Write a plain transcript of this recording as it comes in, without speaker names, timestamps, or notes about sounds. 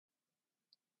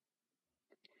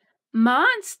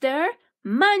Monster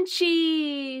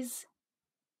Munchies!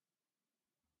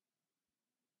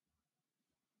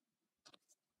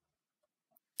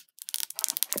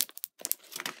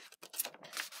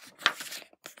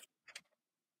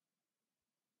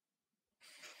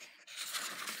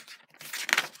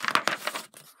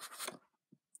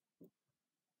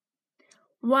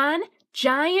 One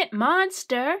giant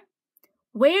monster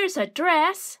wears a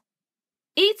dress,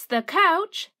 eats the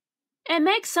couch, and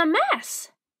makes a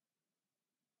mess.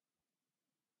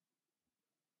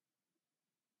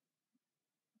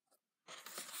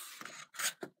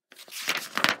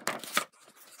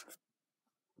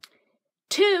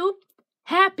 Two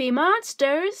happy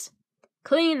monsters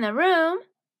clean the room.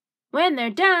 When they're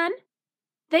done,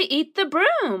 they eat the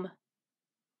broom.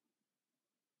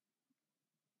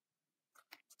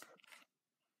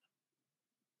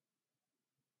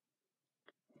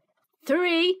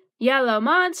 Three yellow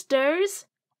monsters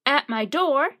at my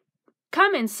door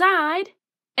come inside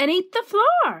and eat the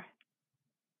floor.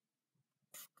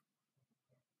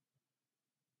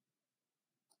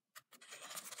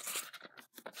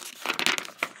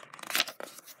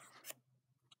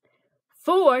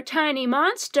 Four tiny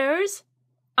monsters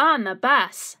on the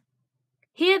bus.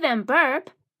 Hear them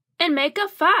burp and make a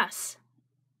fuss.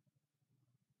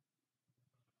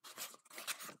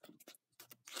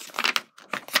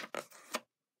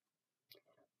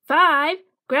 Five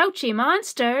grouchy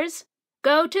monsters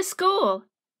go to school,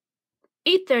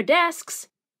 eat their desks,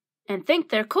 and think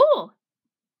they're cool.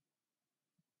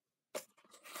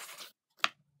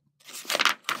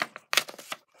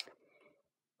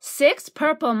 Six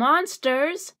purple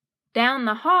monsters down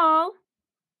the hall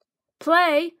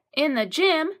play in the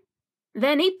gym,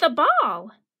 then eat the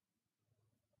ball.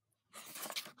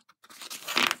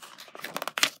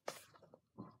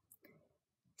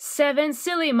 Seven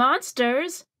silly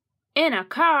monsters in a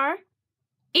car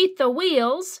eat the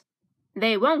wheels,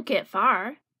 they won't get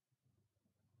far.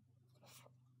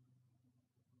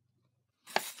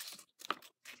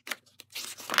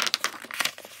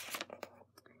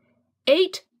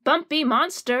 Eight bumpy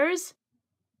monsters,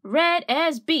 red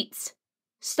as beets,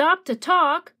 stop to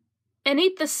talk and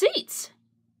eat the seats.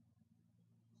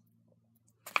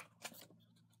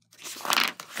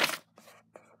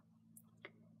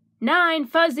 Nine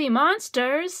fuzzy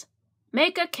monsters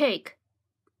make a cake,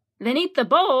 then eat the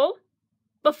bowl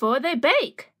before they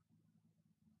bake.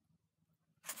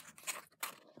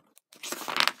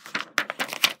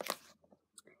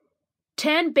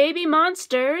 10 baby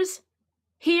monsters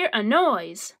hear a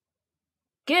noise,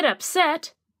 get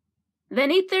upset,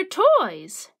 then eat their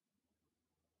toys.